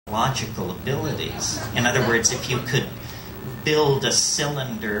logical abilities. In other words, if you could build a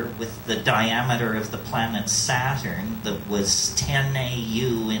cylinder with the diameter of the planet Saturn that was 10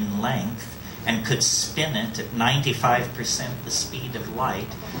 AU in length and could spin it at 95% the speed of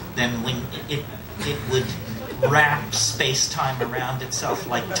light, then when it would wrap space-time around itself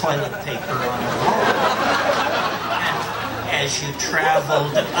like toilet paper on a wall. And as you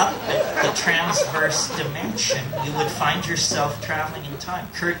traveled up the transverse dimension, you would find yourself traveling in time.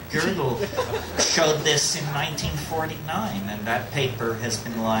 Kurt Gödel showed this in 1949, and that paper has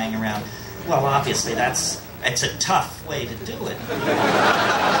been lying around. Well, obviously, it's a tough way to do it,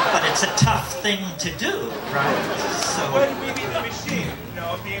 but it's a tough thing to do, right? So, when we meet the machine,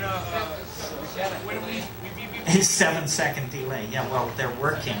 being when we 7-second delay. Yeah, well, they're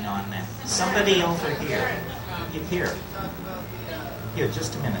working on that. Somebody over here. Here,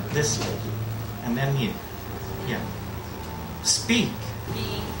 just a minute. This way. And then you. Yeah. Speak.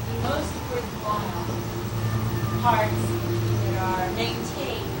 The most important parts that are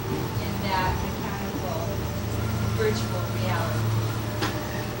maintained in that mechanical virtual reality.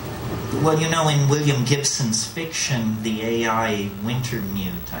 Well, in William Gibson's fiction, the AI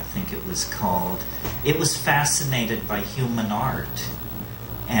Wintermute, I think it was called, it was fascinated by human art.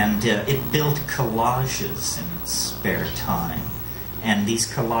 And it built collages in its spare time. And these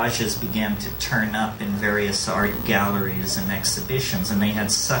collages began to turn up in various art galleries and exhibitions. And they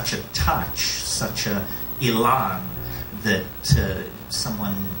had such a touch, such a elan, that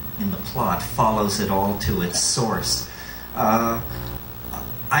someone in the plot follows it all to its source.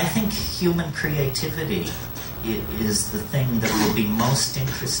 I think human creativity is the thing that will be most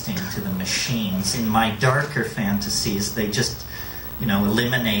interesting to the machines. In my darker fantasies, they just,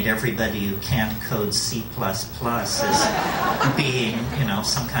 eliminate everybody who can't code C++ as being,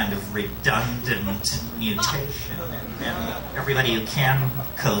 some kind of redundant mutation. And everybody who can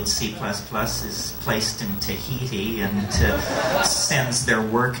code C++ is placed in Tahiti and sends their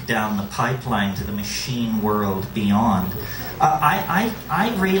work down the pipeline to the machine world beyond.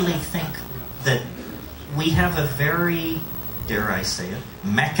 I really think that we have a very, dare I say it,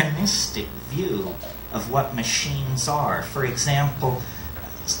 mechanistic view of what machines are. For example,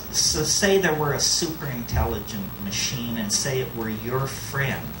 so say there were a super intelligent machine and say it were your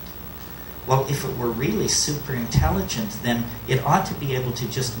friend. Well, if it were really super intelligent, then it ought to be able to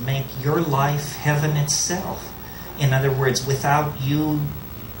just make your life heaven itself. In other words, without you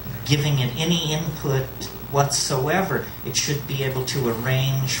giving it any input whatsoever, it should be able to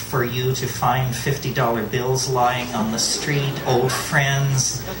arrange for you to find $50 bills lying on the street, old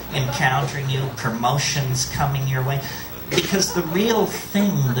friends encountering you, promotions coming your way. Because the real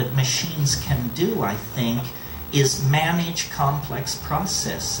thing that machines can do, I think, is manage complex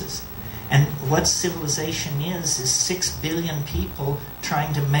processes. And what civilization is 6 billion people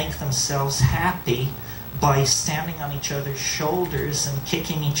trying to make themselves happy by standing on each other's shoulders and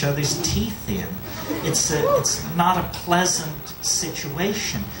kicking each other's teeth in. It's not a pleasant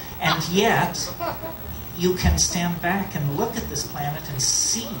situation. And yet, you can stand back and look at this planet and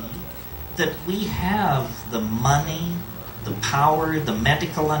see that we have the money, the power, the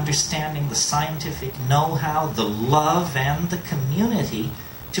medical understanding, the scientific know-how, the love, and the community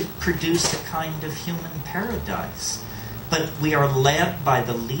to produce a kind of human paradise. But we are led by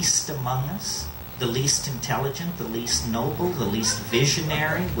the least among us, the least intelligent, the least noble, the least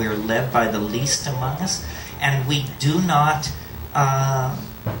visionary. We're led by the least among us, and we do not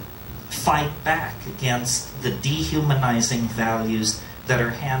fight back against the dehumanizing values that are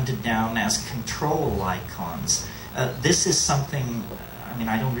handed down as control icons. This is something,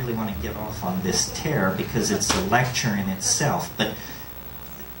 I don't really want to get off on this tear because it's a lecture in itself, but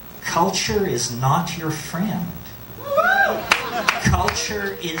culture is not your friend.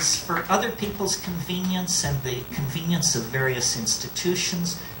 Culture is for other people's convenience and the convenience of various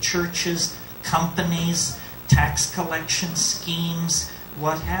institutions, churches, companies, tax collection schemes,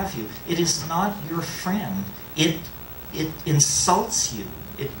 what have you. It is not your friend. It insults you.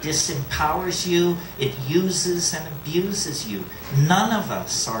 It disempowers you. It uses and abuses you. None of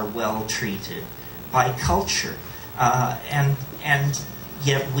us are well treated by culture. And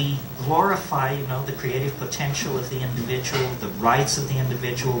yet we glorify, the creative potential of the individual, the rights of the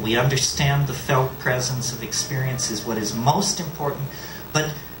individual. We understand the felt presence of experience is what is most important.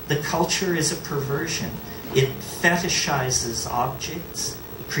 But the culture is a perversion. It fetishizes objects.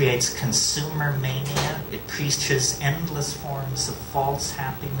 It creates consumer mania. It preaches endless forms of false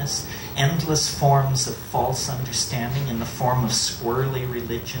happiness, endless forms of false understanding in the form of squirrely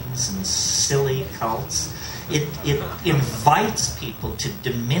religions and silly cults. It invites people to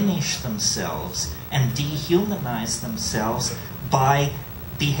diminish themselves and dehumanize themselves by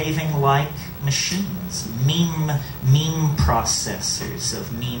behaving like machines, meme processors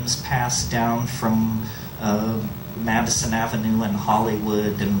of memes passed down from Madison Avenue and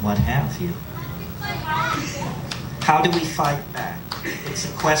Hollywood and what have you. How do we fight back? It's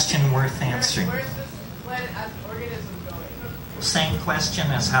a question worth answering. Where's this planet as an organism going? Same question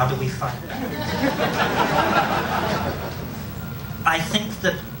as how do we fight back? I think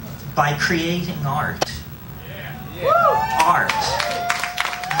that by creating art,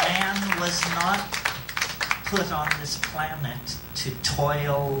 man was not put on this planet to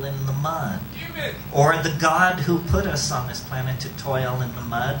toil in the mud. Or the God who put us on this planet to toil in the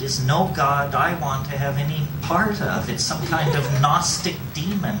mud is no God I want to have any part of. It's some kind of Gnostic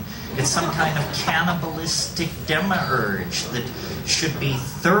demon. It's some kind of cannibalistic demiurge that should be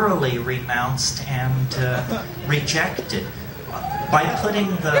thoroughly renounced and rejected. By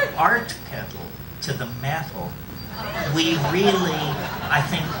putting the art pedal to the metal, we really, I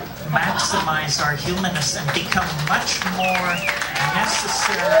think, maximize our humanness and become much more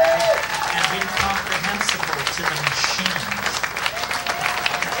necessary and incomprehensible to the machines.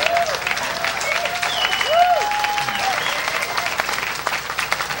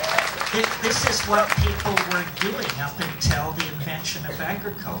 This is what people were doing up until the invention of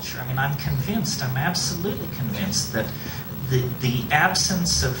agriculture. I mean, I'm absolutely convinced that the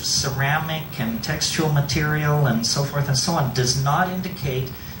absence of ceramic and textual material and so forth and so on does not indicate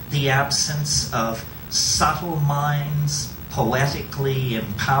the absence of subtle minds, poetically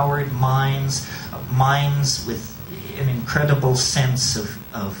empowered minds, minds with an incredible sense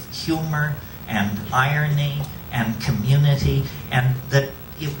of humor and irony and community, and that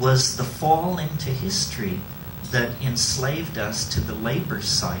it was the fall into history that enslaved us to the labor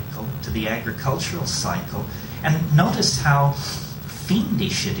cycle, to the agricultural cycle. And notice how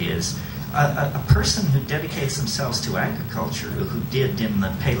fiendish it is. A person who dedicates themselves to agriculture, who did in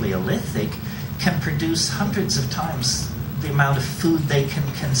the Paleolithic, can produce hundreds of times the amount of food they can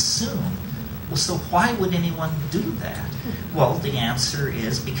consume. Well, so why would anyone do that? Well, the answer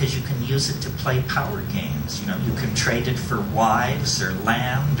is because you can use it to play power games. You know, you can trade it for wives or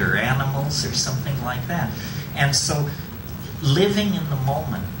land or animals or something like that. And so living in the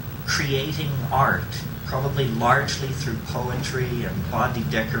moment, creating art, probably largely through poetry and body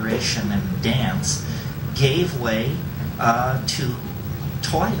decoration and dance, gave way to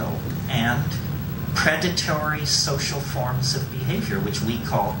toil and predatory social forms of behavior, which we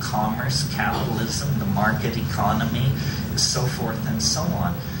call commerce, capitalism, the market economy, so forth and so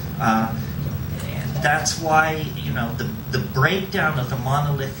on. And that's why, you know, the breakdown of the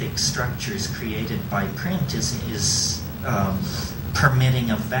monolithic structures created by print is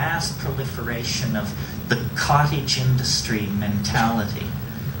permitting a vast proliferation of the cottage industry mentality.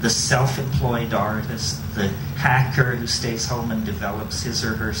 The self-employed artist, the hacker who stays home and develops his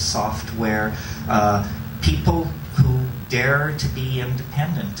or her software, people who dare to be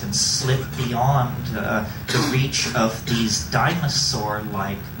independent and slip beyond the reach of these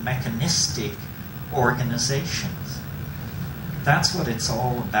dinosaur-like mechanistic organizations. That's what it's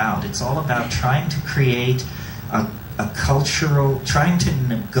all about. It's all about trying to create a cultural, trying to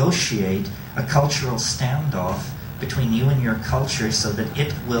negotiate a cultural standoff between you and your culture so that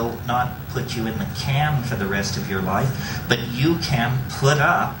it will not put you in the can for the rest of your life, but you can put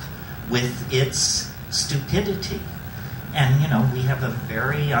up with its stupidity. And, you know, we have a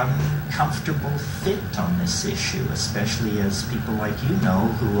very uncomfortable fit on this issue, especially as people like you know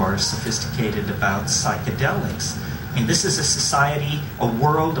who are sophisticated about psychedelics. I mean, this is a society, a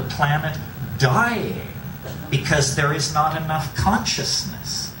world, a planet dying because there is not enough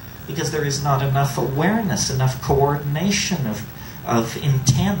consciousness, because there is not enough awareness, enough coordination of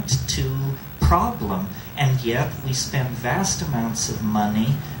intent to problem. And yet we spend vast amounts of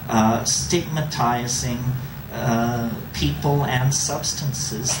money stigmatizing people and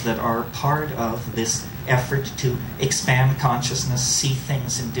substances that are part of this effort to expand consciousness, see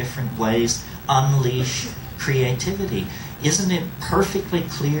things in different ways, unleash creativity. Isn't it perfectly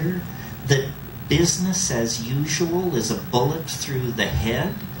clear that business as usual is a bullet through the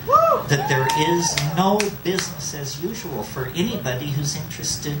head? That there is no business as usual for anybody who's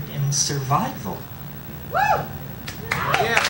interested in survival. Yeah.